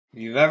If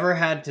you've ever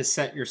had to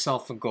set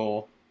yourself a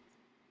goal,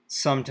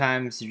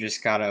 sometimes you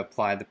just gotta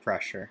apply the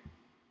pressure.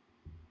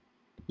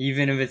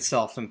 Even if it's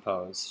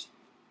self-imposed,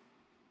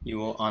 you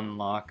will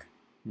unlock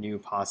new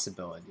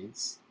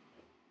possibilities.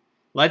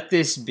 Let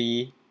this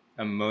be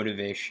a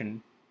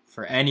motivation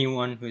for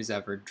anyone who's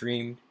ever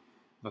dreamed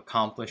of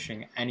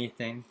accomplishing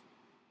anything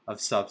of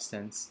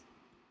substance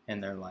in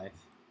their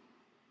life.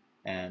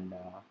 And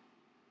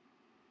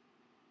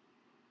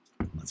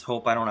let's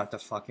hope I don't have to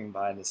fucking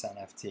buy this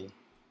NFT.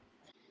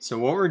 So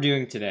what we're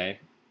doing today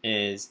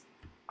is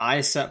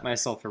I set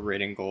myself a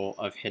rating goal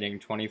of hitting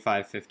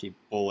 2550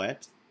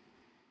 bullet,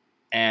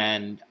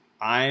 and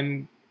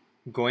I'm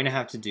going to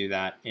have to do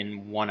that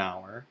in 1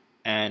 hour.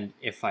 And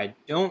if I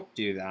don't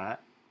do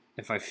that,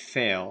 if I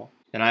fail,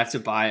 then I have to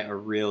buy a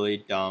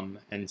really dumb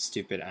and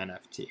stupid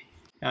NFT.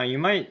 Now you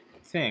might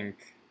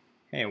think,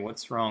 hey,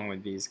 what's wrong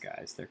with these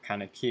guys? They're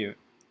kind of cute.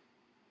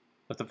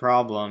 But the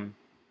problem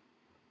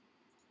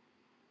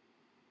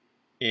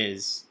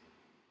is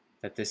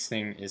that this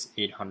thing is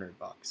 800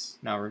 bucks.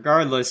 Now,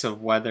 regardless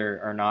of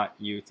whether or not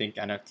you think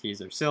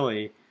NFTs are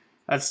silly,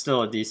 that's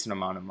still a decent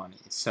amount of money.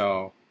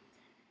 So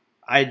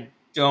I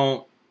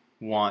don't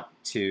want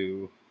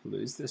to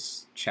lose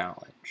this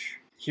challenge.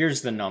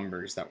 Here's the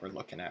numbers that we're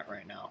looking at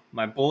right now.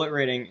 My bullet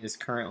rating is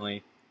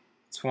currently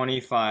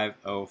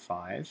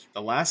 2505.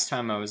 The last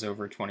time I was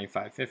over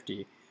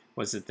 2550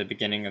 was at the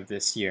beginning of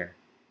this year,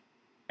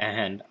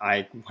 and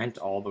I went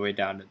all the way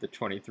down to the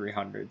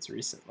 2300s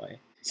recently.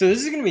 So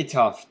this is going to be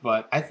tough,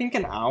 but I think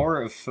an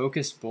hour of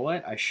focused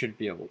bullet, I should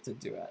be able to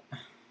do it.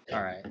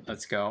 All right,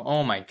 let's go.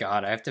 Oh my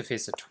god, I have to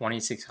face a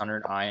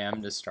 2600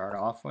 IM to start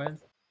off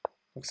with.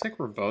 Looks like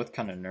we're both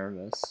kind of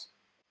nervous.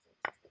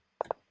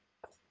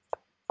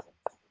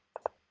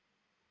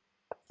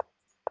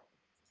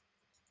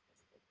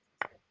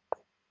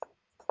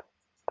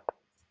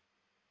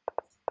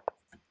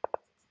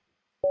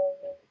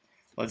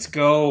 Let's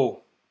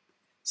go.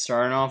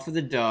 Starting off with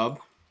a dub.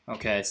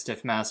 Okay,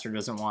 Stiff Master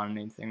doesn't want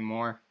anything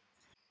more.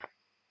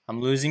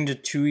 I'm losing to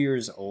 2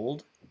 years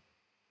old.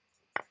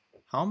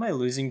 How am I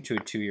losing to a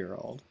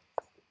 2-year-old?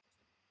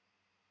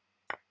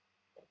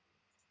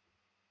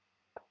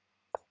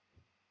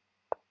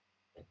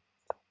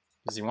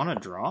 Does he want to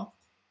draw?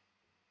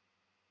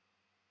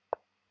 I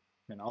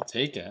mean, I'll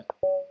take it.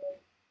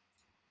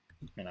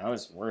 I mean, I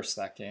was worse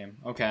that game.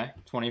 Okay,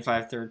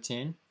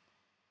 25-13.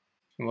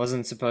 It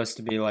wasn't supposed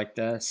to be like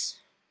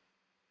this.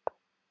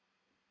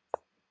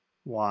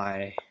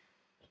 Why?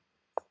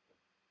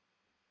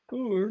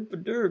 Oh,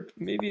 derp.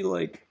 Maybe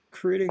like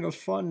creating a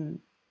fun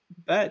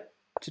bet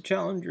to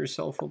challenge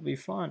yourself will be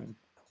fun.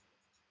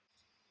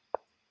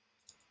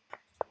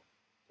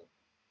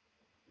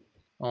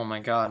 Oh my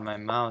god, my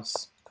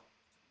mouse.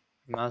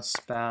 Mouse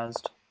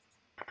spazzed.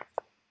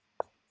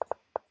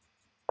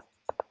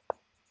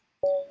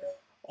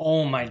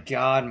 Oh my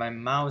god, my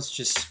mouse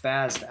just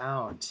spazzed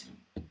out.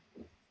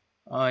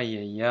 Ay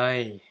ay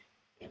ay.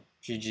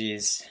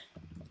 GG's.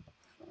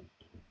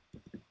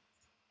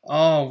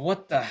 Oh,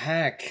 what the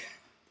heck?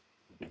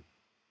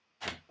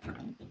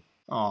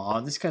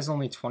 Aw, this guy's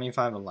only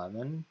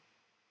 2511.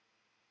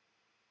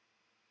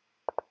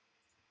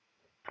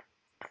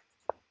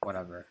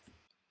 Whatever.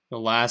 The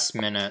last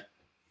minute.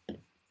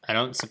 I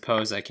don't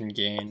suppose I can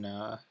gain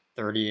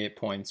 38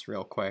 points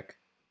real quick.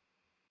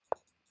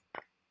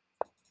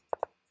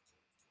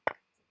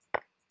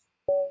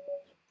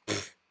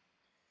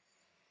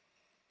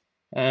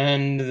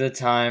 And the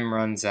time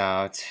runs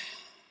out.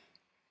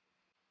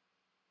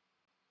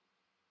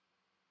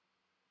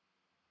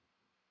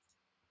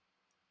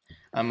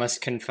 I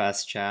must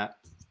confess, chat.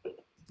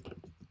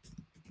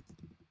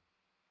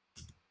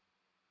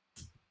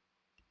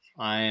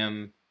 I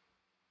am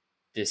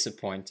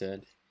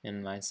disappointed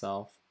in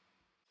myself.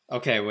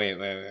 Okay, wait.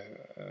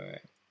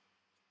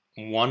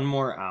 1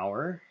 more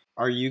hour?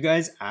 Are you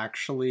guys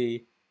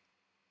actually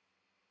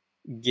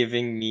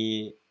giving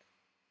me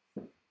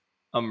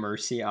a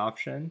mercy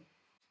option?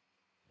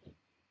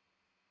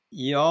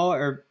 Y'all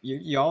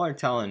are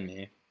telling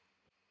me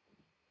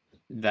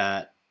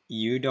that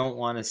you don't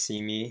want to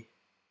see me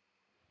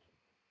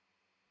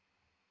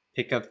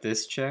pick up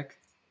this chick?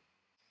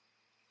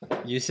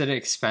 You said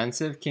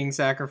expensive, King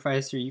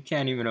Sacrificer? You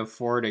can't even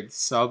afford a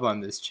sub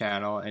on this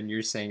channel, and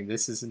you're saying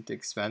this isn't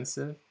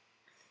expensive?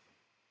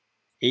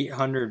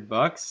 800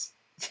 bucks?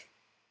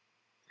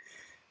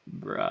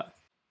 Bruh.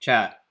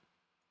 Chat.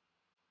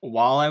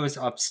 While I was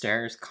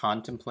upstairs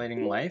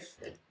contemplating life,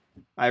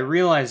 I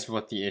realized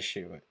what the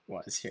issue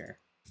was here.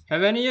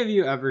 Have any of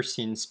you ever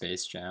seen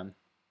Space Jam?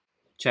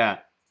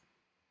 Chat.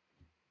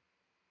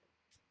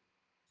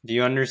 Do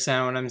you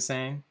understand what I'm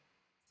saying?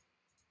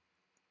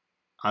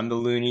 I'm the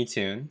Looney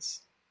Tunes.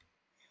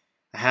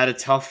 I had a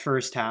tough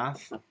first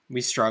half.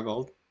 We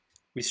struggled.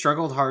 We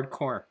struggled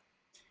hardcore.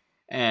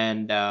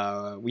 And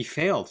we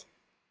failed,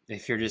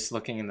 if you're just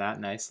looking at that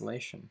in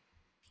isolation.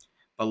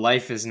 But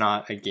life is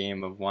not a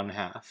game of one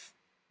half.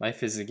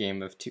 Life is a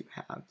game of two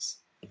halves.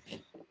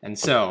 And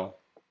so,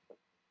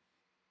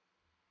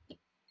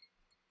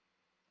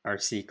 our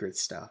secret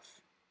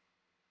stuff.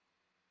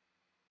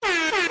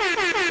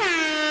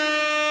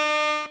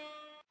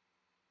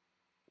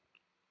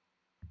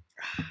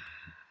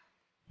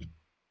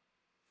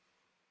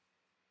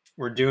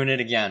 We're doing it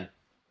again.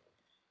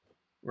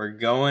 We're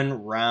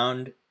going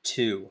round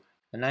 2.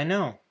 And I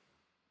know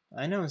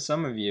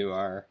some of you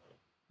are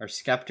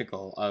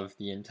skeptical of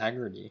the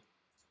integrity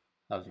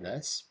of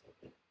this,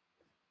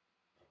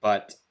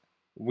 but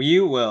we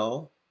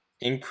will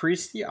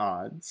increase the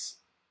odds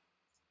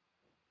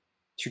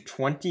to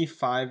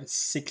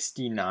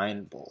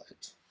 2569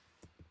 bullet.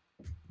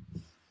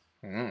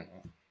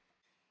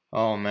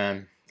 Oh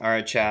man. All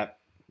right, chat.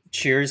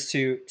 Cheers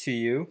to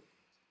you,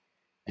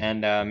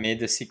 and may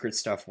the secret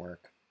stuff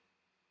work.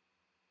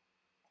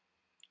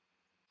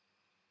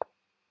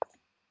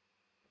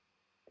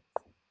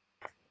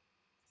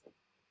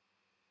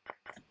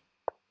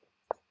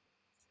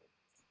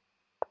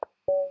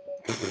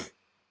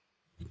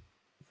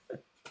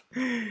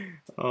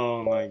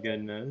 Oh my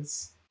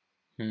goodness.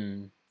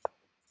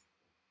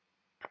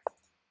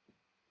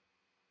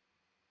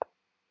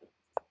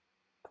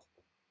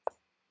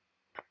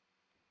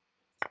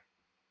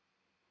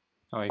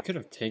 Oh, he could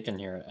have taken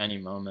here at any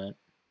moment.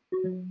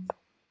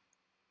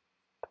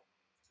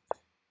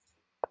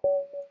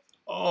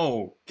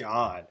 Oh,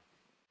 God.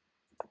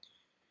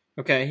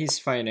 Okay, he's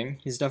fighting.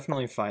 He's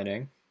definitely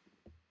fighting.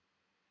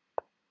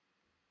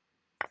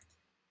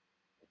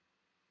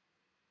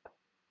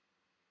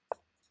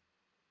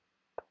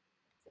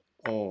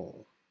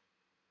 Oh.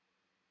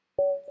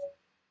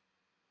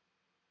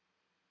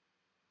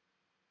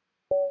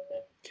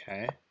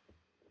 Okay.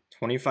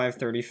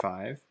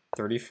 25-35.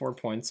 34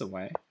 points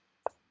away.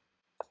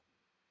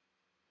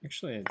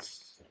 Actually,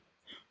 it's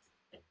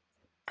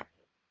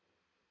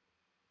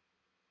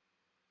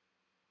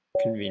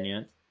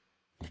convenient.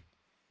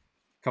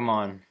 Come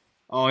on.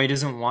 Oh, he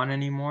doesn't want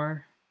any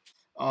more?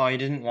 Oh, he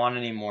didn't want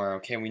any more.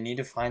 Okay, we need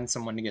to find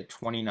someone to get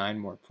 29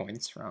 more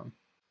points from.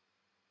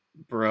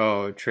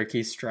 Bro,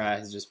 Tricky Strat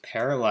has just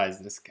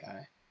paralyzed this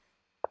guy.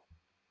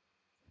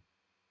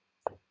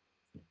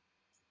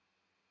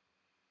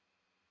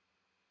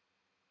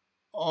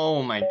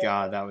 Oh my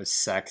god, that was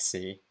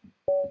sexy.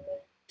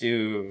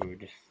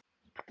 Dude.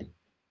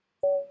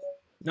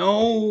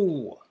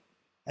 No!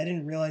 I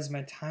didn't realize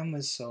my time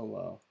was so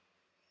low.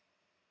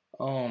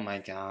 Oh my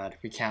god,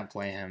 we can't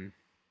play him.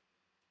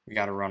 We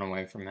gotta run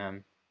away from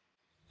him.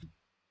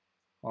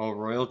 Oh,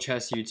 Royal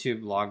Chess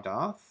YouTube logged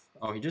off?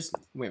 Oh, he just...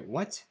 Wait,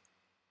 what?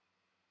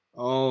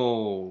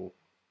 Oh,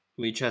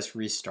 Lichess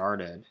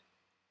restarted.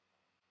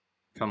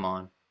 Come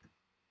on.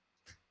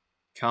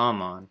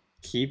 Come on.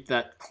 Keep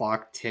that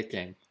clock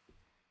ticking.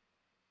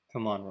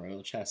 Come on,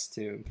 Royal Chess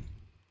Tube.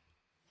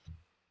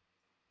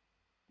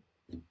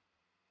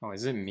 Oh,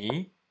 is it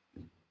me?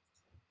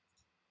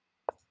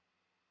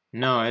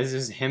 No, it's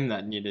just him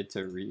that needed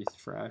to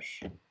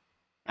refresh.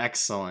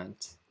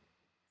 Excellent.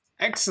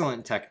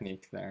 Excellent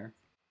technique there.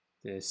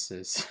 This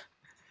is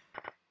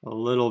a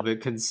little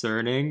bit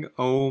concerning.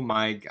 Oh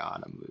my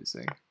god, I'm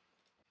losing.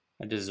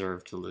 I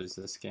deserve to lose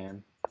this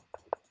game.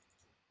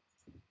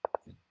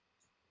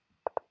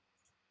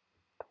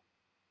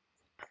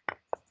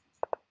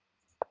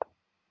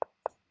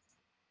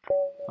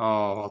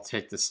 Oh, I'll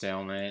take the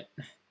stalemate.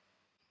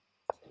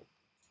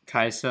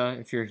 Kaisa,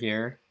 if you're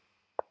here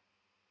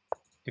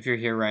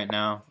right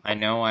now, I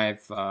know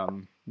I've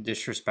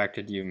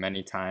disrespected you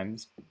many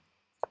times,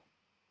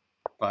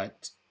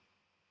 but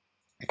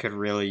I could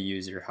really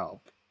use your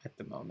help at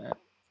the moment.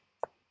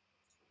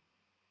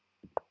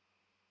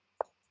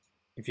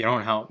 If you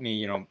don't help me,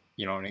 you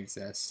don't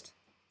exist.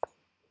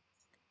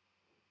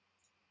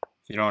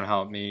 If you don't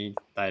help me,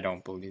 I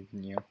don't believe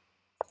in you.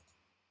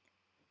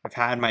 I've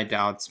had my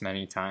doubts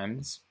many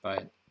times,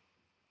 but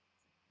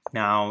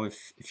now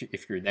if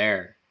you're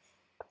there,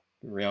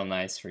 real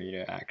nice for you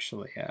to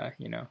actually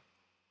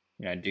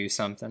do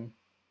something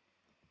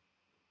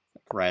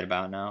right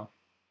about now.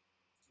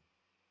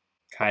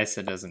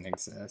 Kaisa doesn't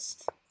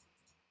exist.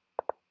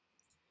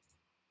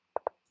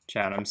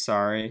 Chat, I'm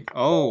sorry.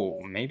 Oh,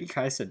 maybe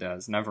Kaisa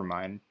does. Never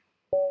mind.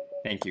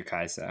 Thank you,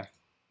 Kaisa.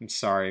 I'm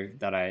sorry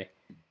that I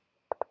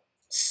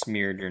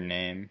smeared your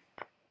name.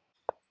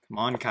 Come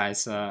on,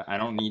 Kaisa. I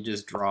don't need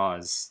just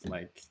draws.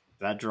 Like,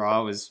 that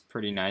draw was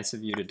pretty nice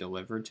of you to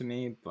deliver to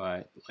me,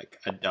 but, like,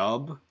 a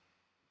dub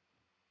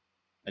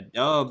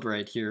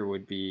right here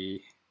would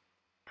be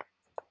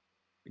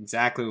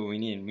exactly what we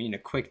need. We need a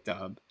quick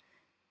dub.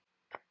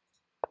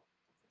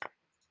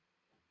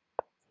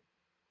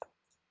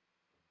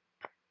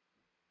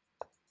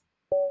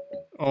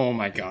 Oh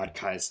my god,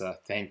 Kaisa.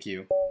 Thank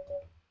you.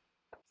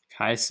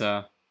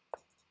 Kaisa.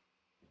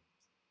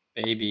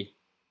 Baby.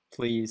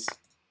 Please.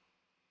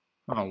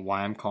 I don't know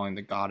why I'm calling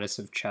the goddess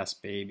of chess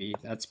baby.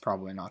 That's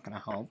probably not going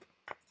to help.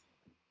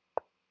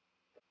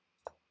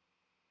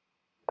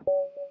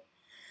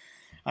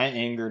 I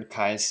angered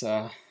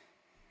Kaisa.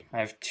 I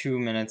have 2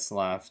 minutes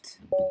left.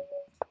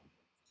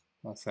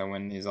 Unless I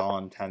win these all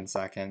in 10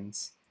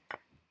 seconds.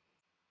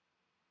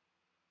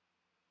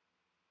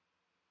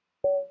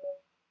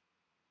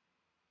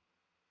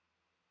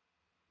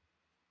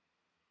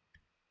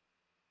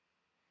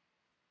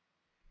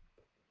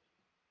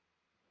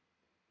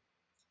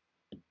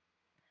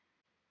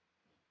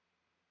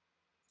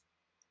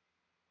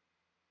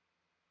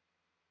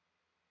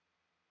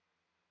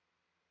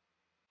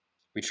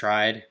 We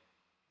tried,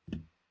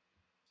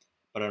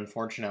 but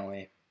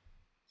unfortunately,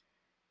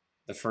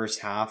 the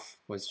first half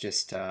was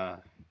just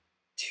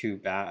too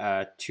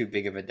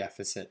big of a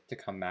deficit to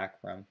come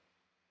back from.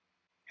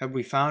 Had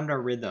we found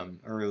our rhythm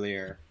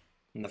earlier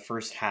in the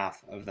first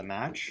half of the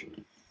match,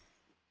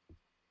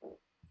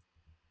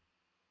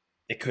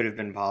 it could have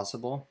been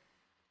possible.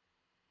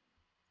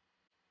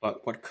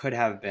 But what could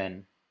have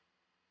been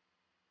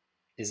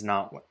is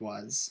not what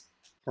was.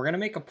 We're going to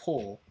make a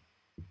poll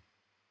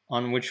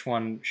on which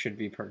one should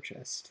be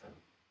purchased.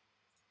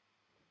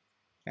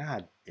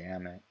 God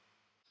damn it.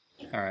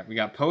 Alright, we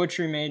got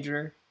Poetry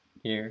Major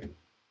here,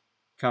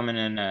 coming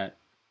in at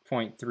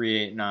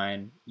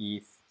 0.389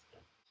 ETH.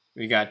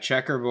 We got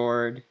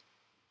Checkerboard.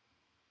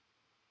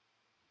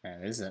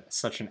 Man, this is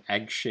such an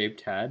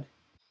egg-shaped head.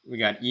 We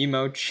got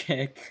Emo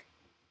Chick.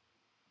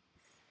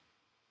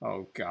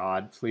 Oh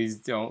god, please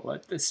don't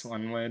let this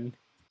one win.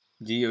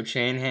 Do Your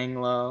Chain Hang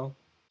Low?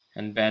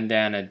 And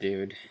Bandana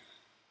Dude.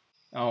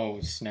 Oh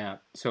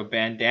snap. So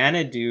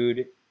Bandana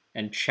Dude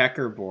and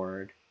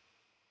Checkerboard.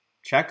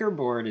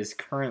 Checkerboard is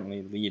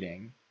currently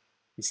leading.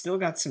 He's still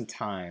got some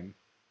time.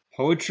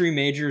 Poetry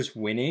Major's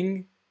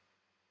winning?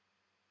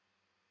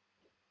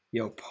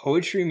 Yo,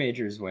 Poetry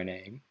Major's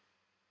winning.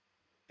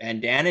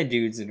 Bandana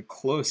Dude's in a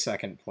close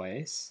second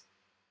place.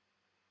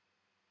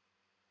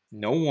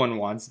 No one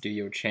wants Do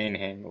Your Chain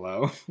Hang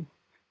Low.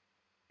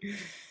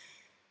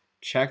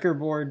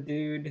 Checkerboard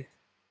Dude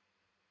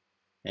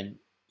and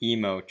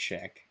Emo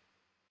Chick.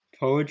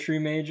 Poetry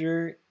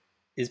Major?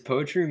 Is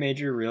Poetry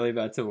Major really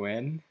about to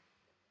win?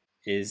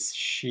 Is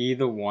she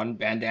the one?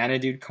 Bandana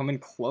Dude coming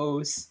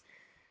close.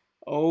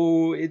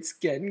 Oh, it's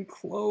getting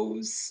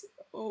close.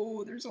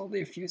 Oh, there's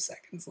only a few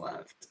seconds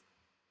left.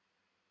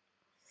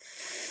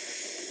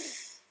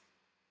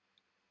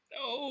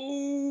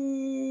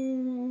 Oh,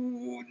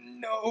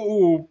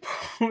 no.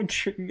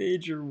 Poetry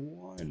Major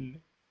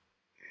won.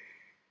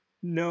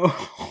 No.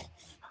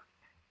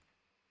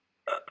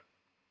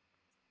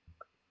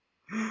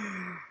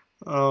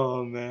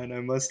 Oh, man, I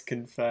must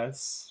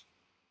confess.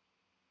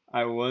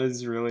 I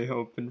was really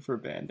hoping for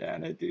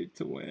Bandana Dude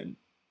to win.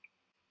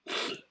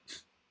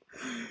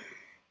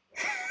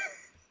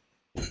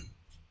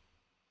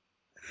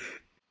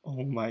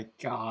 Oh my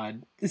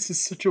god, this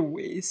is such a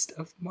waste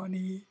of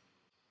money.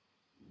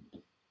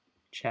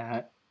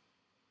 Chat.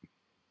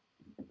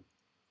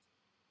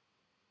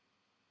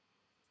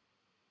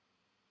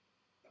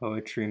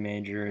 Poetry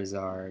Major is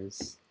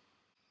ours.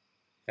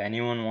 If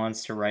anyone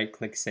wants to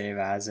right-click save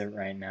as it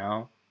right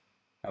now,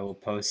 I will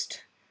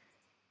post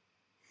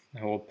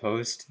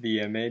the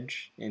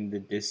image in the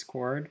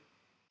Discord.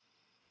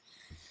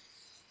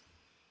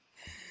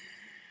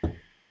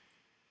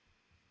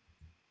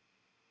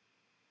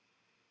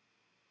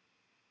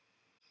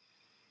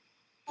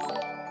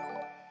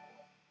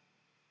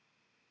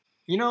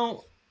 You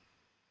know,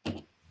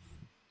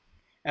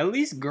 at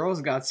least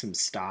girl's got some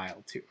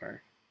style to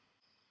her.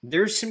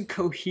 There's some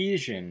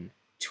cohesion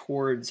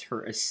towards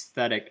her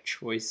aesthetic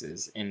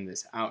choices in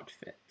this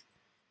outfit,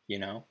 you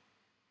know?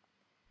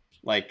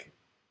 Like,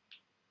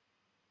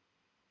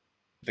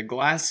 the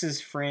glasses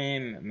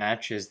frame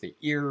matches the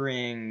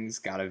earrings,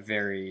 got a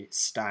very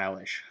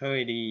stylish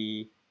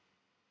hoodie,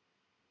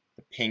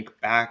 the pink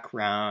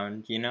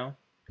background, you know?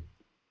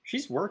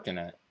 She's working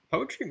it.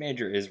 Poetry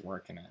Major is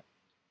working it.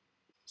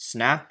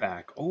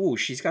 Snapback. Oh,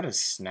 she's got a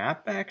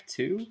snapback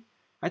too?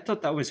 I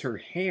thought that was her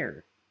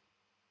hair.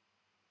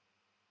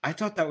 I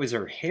thought that was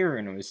her hair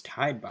and it was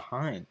tied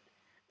behind.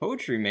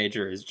 Poetry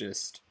Major is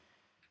just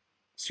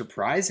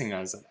surprising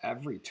us at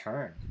every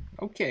turn.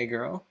 Okay,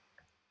 girl.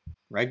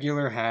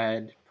 Regular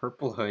head,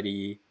 purple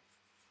hoodie,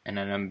 and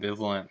an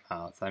ambivalent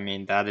mouth. I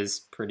mean, that is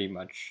pretty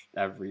much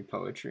every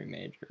Poetry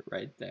Major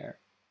right there.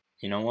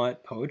 You know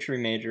what? Poetry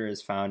Major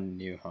has found a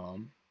new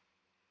home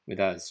with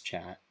us,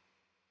 chat.